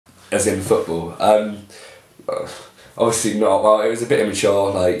as in football. Obviously not. Well, it was a bit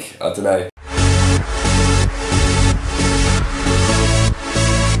immature. Like, I don't know.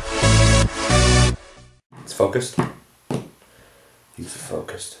 It's focused. He's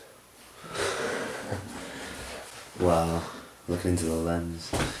focused. Wow, looking into the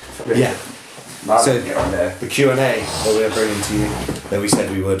lens. Yeah. So the Q&A that we're bringing to you, that we said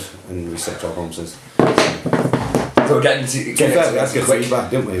we would, and we stuck to our promises. So we're getting to we had good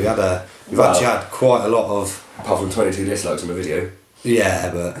feedback, didn't we? We've actually had quite a lot of. Apart from 22 dislikes on the video.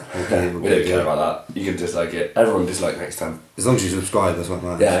 Yeah, but we don't care about that. You can dislike it. Everyone dislike next time. As long as you subscribe, that's what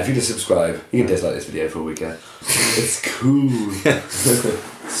matters. Yeah, if you just subscribe, you can dislike this video for a weekend. It's cool.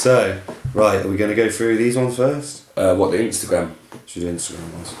 So, right, are we going to go through these ones first? What, the Instagram? Should we do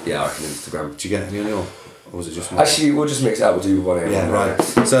Instagram ones? Yeah, I reckon Instagram. Did you get any on your? Or was it just mine? Actually, we'll just mix it up. We'll do one here. Yeah, right.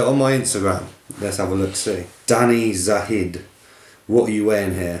 So on my Instagram, let's have a look. See, Danny Zahid, what are you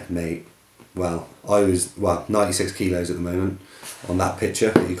weighing here, mate? Well, I was 96 kilos at the moment on that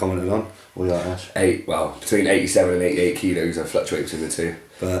picture that you commented on. What are you at, Ash? Between 87 and 88 kilos. I fluctuate between the two.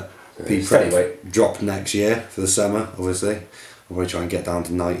 But be steady weight. Drop next year for the summer, obviously. I'll probably try and get down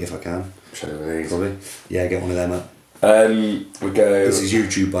to 90 if I can. Probably. Yeah, get one of them up. We go. This is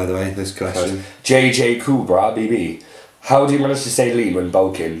YouTube, by the way. This question. JJ Cobra BB. How do you manage to stay lean when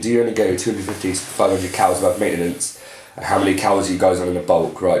bulking? Do you only go 250 to 500 calories above maintenance? And how many calories are you guys on in the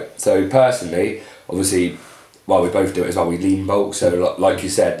bulk? Right. So personally, obviously, we both do it as well. We lean bulk. So like you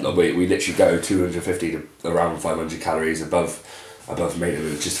said, we literally go 250 to around 500 calories above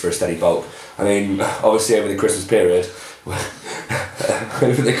maintenance just for a steady bulk. I mean, obviously over the Christmas period.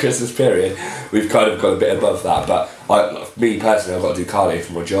 We've kind of got a bit above that, but me personally, I've got to do cardio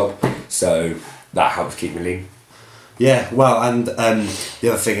for my job, so that helps keep me lean. Yeah, well, and the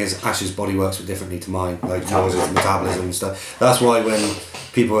other thing is Ash's body works a bit differently to mine, like metabolism and stuff. That's why when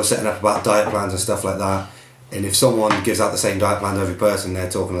people are setting up about diet plans and stuff like that, and if someone gives out the same diet plan to every person, they're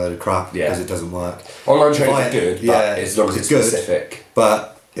talking a load of crap because it doesn't work. Online training is good, but as long as it's good, specific.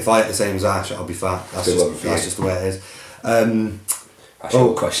 But if I eat the same as Ash, I'll be fat. That's just the way it is.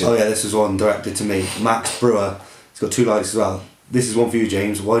 Question. Oh yeah, this is one directed to me. Max Brewer, he's got 2 likes as well. This is one for you,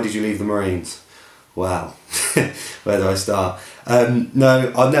 James. Why did you leave the Marines? Wow, where do I start?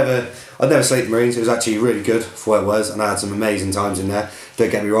 No, I'd never slate the Marines. It was actually really good for what it was, and I had some amazing times in there. Don't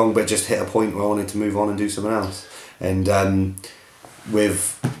get me wrong, but just hit a point where I wanted to move on and do something else. And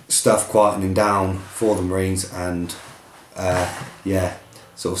with stuff quietening down for the Marines and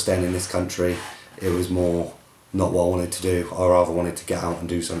sort of staying in this country, it was more not what I wanted to do. I rather wanted to get out and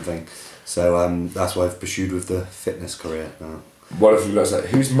do something. So that's why I've pursued with the fitness career now. One of them looks like,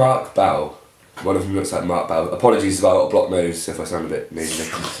 who's Mark Bell? One of them looks like Mark Bell. Apologies if I've got a blocked nose if I sound a bit nasally.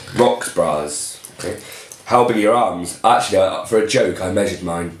 Rocks bras. Okay. How big are your arms? Actually, for a joke, I measured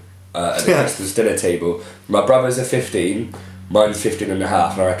mine at the Christmas dinner table. My brothers are 15, mine's 15 and a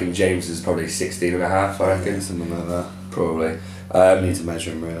half, and I reckon James is probably 16 and a half, I reckon. Yeah, something like that. Probably. I need to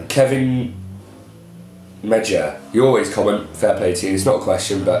measure him, really. Kevin Medger, you always comment, fair play to you, it's not a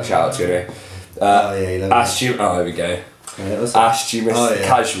question, but shout out to you anyway. There we go. Yeah, Ash, do you miss the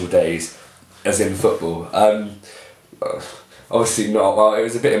casual days, as in football? Obviously not. Well, it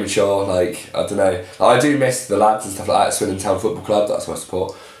was a bit immature, like, I don't know. I do miss the lads and stuff like that at Swindon Town Football Club, that's my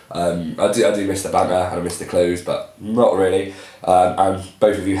support. I do miss the banter and I miss the clothes, but not really. And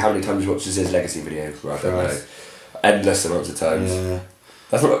both of you, how many times you watched his Legacy video? Well, I don't know. Endless amounts of times. Yeah.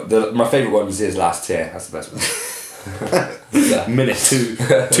 That's not my favourite one is his last tier, that's the best one. Minute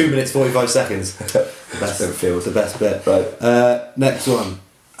 2 minutes 45 seconds. The best bit. Right. Next one.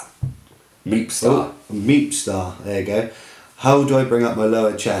 Meepstar. Meepstar, there you go. How do I bring up my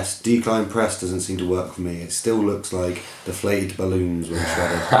lower chest? Decline press doesn't seem to work for me. It still looks like deflated balloons when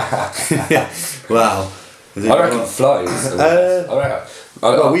shredded. Wow. I reckon flies.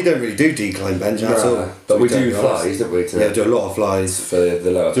 Well, we don't really do decline bench at all. But we do flies, don't we? Yeah, do a lot of flies. For the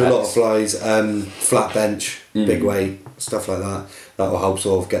lower do a lot of flies, flat bench, big weight, stuff like that. That will help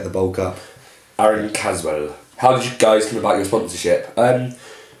sort of get the bulk up. Aaron Caswell. How did you guys come about your sponsorship?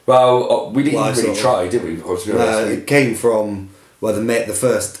 Well, we didn't really try, did we? It came from, the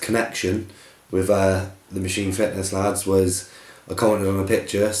first connection with the Machine Fitness lads was I commented on a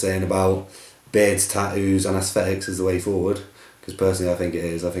picture saying about beards, tattoos and aesthetics is the way forward. Because personally I think it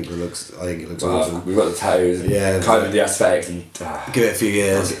is. I think it looks awesome. We've got the tattoos and kind of the aesthetics and... give it a few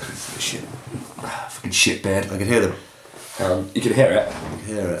years. Fucking shit beard. I can hear them. You can hear it? I can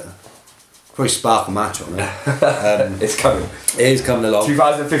hear it. Probably spark a match on it. It's coming. It is coming along.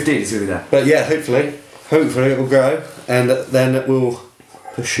 2015 is going to be there. But yeah, hopefully it will grow, and then we'll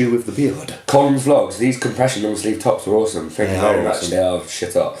Pursue with the beard. Colin's vlogs. These compression long sleeve tops are awesome. Thank you very much. They are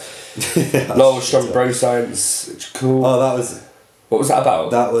shit up. Lol, strong bro science. It's cool. Oh, that was. What was that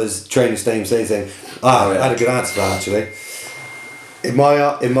about? That was training same thing. I had a good answer for that actually. In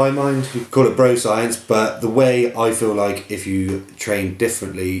my mind, you could call it bro science, but the way I feel like if you train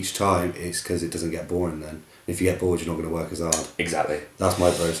differently each time, it's because it doesn't get boring then. If you get bored, you're not going to work as hard. Exactly. That's my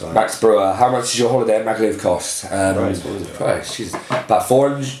bro science. Max Brewer, how much does your holiday at Magaluf cost? Price, what was it? Price, Jesus. About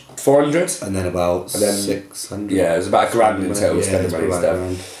 400? And then about 600. Yeah, it was about £1,000 in total spending money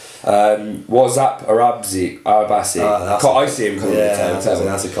and stuff. WhatsApp Arabasi. I see him coming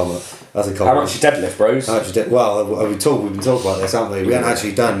that's a comment. That's a comment. How much you deadlift, bros? Well, we've been talking about this, haven't we? We haven't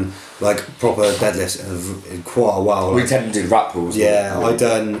actually done like proper deadlifts in quite a while. We tend to do rap pulls. Yeah,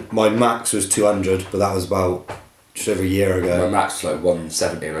 my max was 200, but that was about just over a year ago. My max was like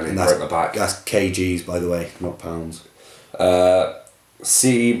 170 and I think broke my back. That's kgs, by the way, not pounds.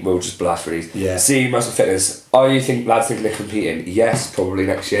 We'll just blast for these. Yeah. Muscle fitness. Are you lads thinking of competing? Yes, probably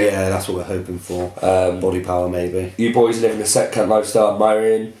next year. Yeah, that's what we're hoping for. Body power, maybe. You boys living a set camp lifestyle,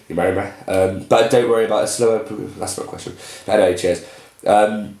 Myrian. You marry me. But don't worry about a slower. That's not a question. Anyway, cheers.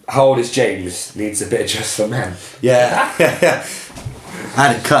 How old is James? Needs a bit of just for men. Yeah. I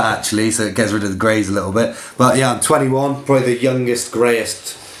had it cut actually, so it gets rid of the greys a little bit. But yeah, I'm 21, probably the youngest,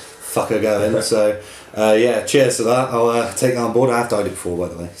 greyest fucker going. So. Yeah, cheers to that. I'll take that on board. I have dyed it before,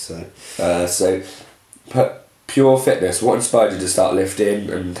 by the way. So pure fitness. What inspired you to start lifting,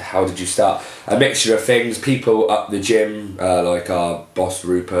 and how did you start? A mixture of things. People up the gym, like our boss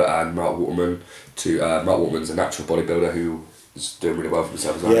Rupert and Mark Waterman. Mark Waterman's a natural bodybuilder who is doing really well for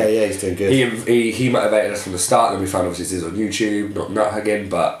himself. Yeah, he's doing good. He motivated us from the start, and we found obviously this is on YouTube, not nut hugging,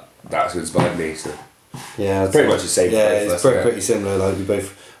 but that's what inspired me. So yeah, pretty much the same. Yeah, it's pretty similar. Like we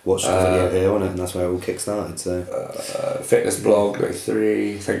both watched the video here, wasn't it? And that's where it all kick-started. So fitness blog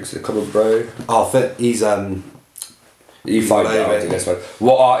 93. Thanks to the comment, bro. He's You find out this one.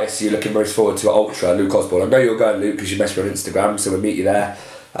 What artists are you looking most forward to at Ultra? Luke Osborne. I know you're going, Luke, because you messaged me on Instagram, so we'll meet you there.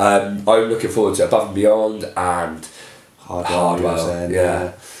 I'm looking forward to Above and Beyond and Hardwell.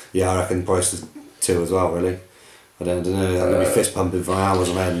 Yeah, I reckon Bryce 2 as well. Really. I don't know. I'm gonna be fist pumping for hours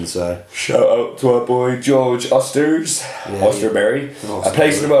on end. So shout out to our boy George Osters, Osterberry. A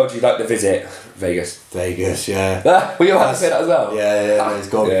place in the world you'd like to visit? Vegas. Vegas, yeah. Well, you'll have to say that as well. Yeah, it's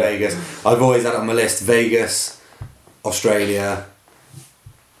got to be Vegas. I've always had it on my list: Vegas, Australia,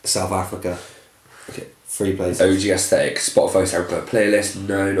 South Africa. Okay. 3 places. OG Aesthetics, Spotify SoundCloud playlist.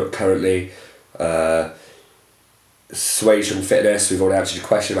 No, not currently. Suasion Fitness, we've already answered your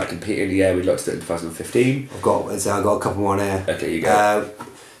question about competing. Yeah, we'd like to do it in 2015. I've got a couple more on here. Okay, you go.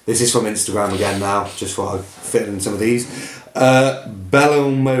 This is from Instagram again now, just for I fit in some of these. Bello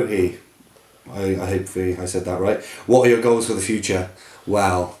Mohi. I hope I said that right. What are your goals for the future?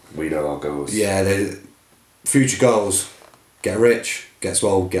 Well, we know our goals. Yeah, the future goals: get rich, get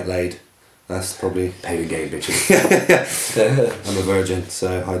swole, get laid. That's probably pain and gain, bitches. I'm a virgin,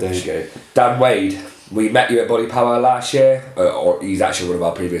 so I don't. Dan Wade. We met you at Body Power last year, or he's actually one of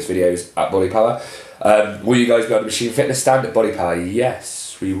our previous videos at Body Power. Will you guys be on the machine fitness stand at Body Power?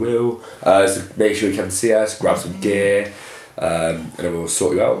 Yes, we will. So make sure you come see us, grab some gear, and then we'll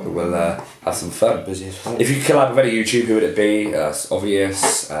sort you out and we'll have some fun. If you could collab with any YouTube, who would it be? It's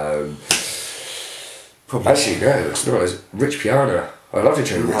obvious. Probably. Actually, no, it's not. It's Rich Piana. I'd love to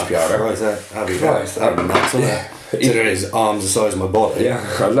train Rich Piana. That'd be nuts, wouldn't it? Considering his arms the size of my body.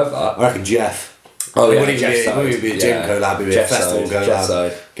 Yeah, I love that. I reckon Jeff. Oh yeah, it wouldn't be a gym collab, it'd be a festival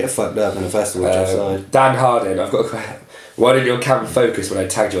collab. Get fucked up in a festival Jeff side. Dan Harding, I've got a question. Why didn't your camera focus when I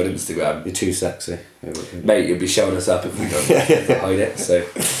tagged you on Instagram? You're too sexy. Mate, you'd be showing us up if we don't hide it. So,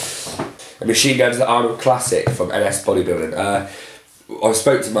 a machine gun to the Arnold Classic from NS Bodybuilding. I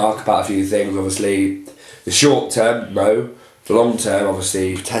spoke to Mark about a few things. Obviously, the short term, no. The long term,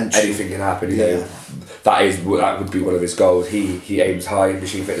 obviously, anything can happen. You know, that would be one of his goals. He aims high.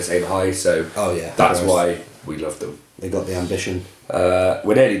 Machine Fitness aim high. So that's why we love them. They got the ambition.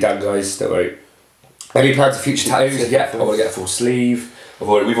 We're nearly done, guys. Don't worry. Any plans for future tattoos? Yeah, I want to get a full sleeve. We've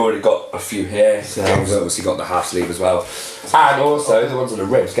already got a few here. So we've obviously got the half sleeve as well, and also the ones on the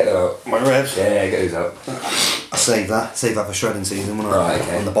ribs. Get them out. My ribs. Yeah, get those out. I save that for shredding season. When I'm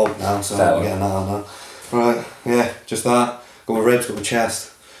on the bulk now, so I'm getting that on now. Right, yeah, just that. Got my ribs, got my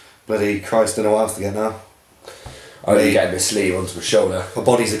chest. Bloody Christ, don't know what else to get now. I'm only getting the sleeve onto my shoulder. My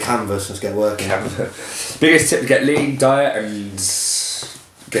body's a canvas, let's get working. Biggest tip to get lean, diet and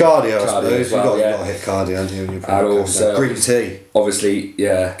cardio, I suppose. You've got to hit cardio, haven't you? And also green tea. Obviously,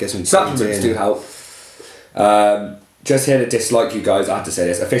 yeah. Get some supplements do help. Just here to dislike you guys, I have to say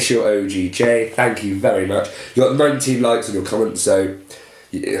this. Official OGJ, thank you very much. You got 19 likes on your comments, so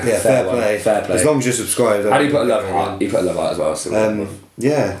Yeah, fair play. Fair play. As long as you're subscribed. And you put a love heart. You put a love heart as well. So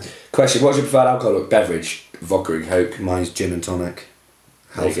yeah. Question: what's your preferred alcoholic beverage? Vodka and Coke. Mine's gin and tonic.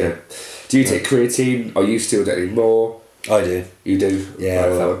 Healthy. There you go. Do you take creatine? Or you still don't anymore? I do. You do? Yeah,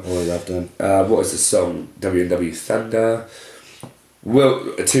 always have done. What is the song? W&W Thunder.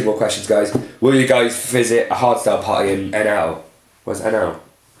 Two more questions, guys. Will you guys visit a hardstyle party in NL? Where's NL?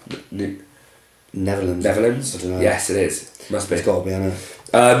 Netherlands. Netherlands? I don't know. Yes, it is. Must be. It's got to be, hasn't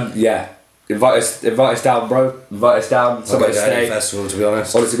it? Yeah. Invite us down, bro. Invite us down. Somewhere to stay. Festival, to be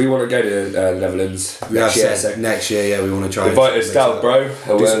honest. Honestly, we want to go to the Netherlands next year. So next year, yeah, we want to try. Invite us down, bro.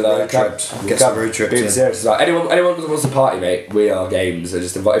 Do some road trips. Get some road trips. Being serious, like anyone who wants to party, mate. We are games. So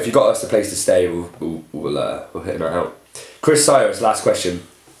just invite. If you got us a place to stay, we'll hit that out. Chris Cyrus, last question.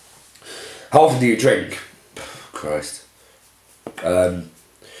 How often do you drink? Christ.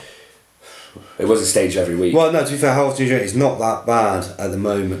 It was a stage every week. Well, no, to be fair, how often do you drink? It's not that bad at the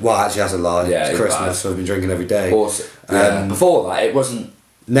moment. Well, actually, that's a lie. Yeah, it's Christmas, bad. so I've been drinking every day. Awesome. Before that, it wasn't.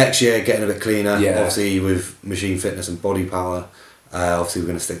 Next year, getting a bit cleaner. Yeah. Obviously, with machine fitness and body power. Obviously, we're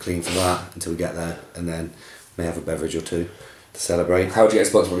going to stick clean for that until we get there, and then may have a beverage or two to celebrate. How do you get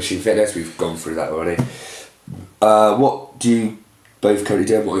sponsored by Machine Fitness? We've gone through that already. What do you both currently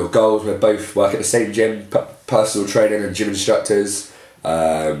do? What are your goals? We both work at the same gym, personal training and gym instructors.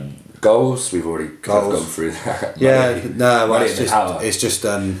 Goals? We've already kind of gone through that. Yeah, no, well, it's just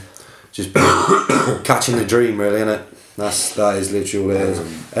catching the dream, really, isn't it? That is literally all it is.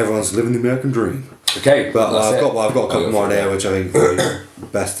 Everyone's living the American dream. Okay, but I've got a couple more there, which I think are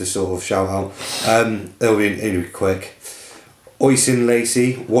best to sort of shout out. They'll be quick. Oisin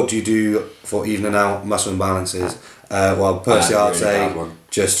Lacey, what do you do for evening out muscle imbalances? Well, personally, I'd say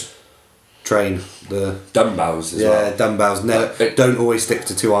just train the dumbbells as well. Yeah, dumbbells. Don't always stick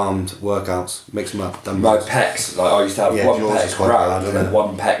to 2-armed workouts. Mix them up. Dumbbells. My pecs, like I used to have one pec round and then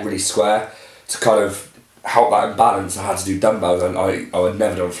one pec really square. To kind of help that imbalance, I had to do dumbbells, and I would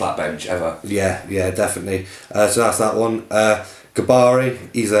never do a flat bench ever. Yeah, definitely. So that's that one. Gabari,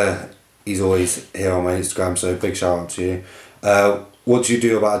 he's always here on my Instagram, so big shout out to you. What do you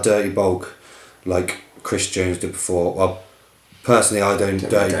do about a dirty bulk, like Chris Jones did before? Well, personally, I don't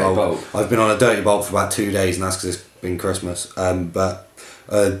dirty bulk. I've been on a dirty bulk for about 2 days, and that's because it's been Christmas. But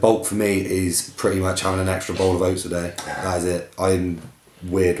bulk for me is pretty much having an extra bowl of oats a day. That is it. I'm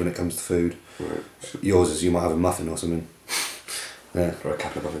weird when it comes to food. Right. Yours is you might have a muffin or something. Yeah. Or a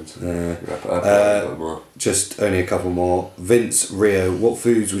couple of muffins. Just only a couple more. Vince Rio, what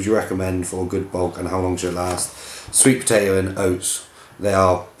foods would you recommend for a good bulk and how long should it last? Sweet potato and oats. They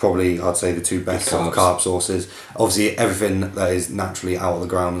are probably, I'd say, the two best sort of carb sources. Obviously, everything that is naturally out of the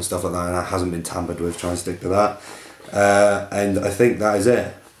ground and stuff like that, and that hasn't been tampered with, try and stick to that. And I think that is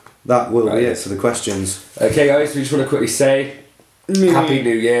it. That will be it for the questions. Okay, guys, we just want to quickly say Happy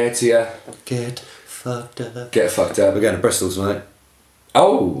New Year to you. Get fucked up. Get fucked up. We're going to Bristol tonight.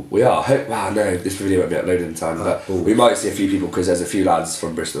 Oh, we are. Wow, no, this video won't be uploaded in time, but we might see a few people because there's a few lads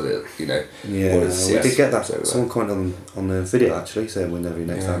from Bristol that, you know. Yeah, we did get that. Someone commented on the video actually saying we'll never be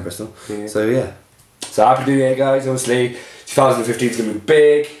next time in Bristol. Yeah. So yeah. So Happy New Year, guys. Obviously, 2015 is going to be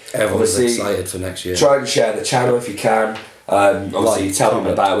big. Everyone's excited for next year. Try and share the channel if you can. Obviously, tell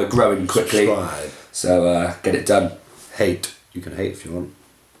people about it. We're growing quickly. Subscribe. So get it done. Hate. You can hate if you want.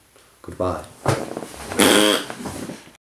 Goodbye.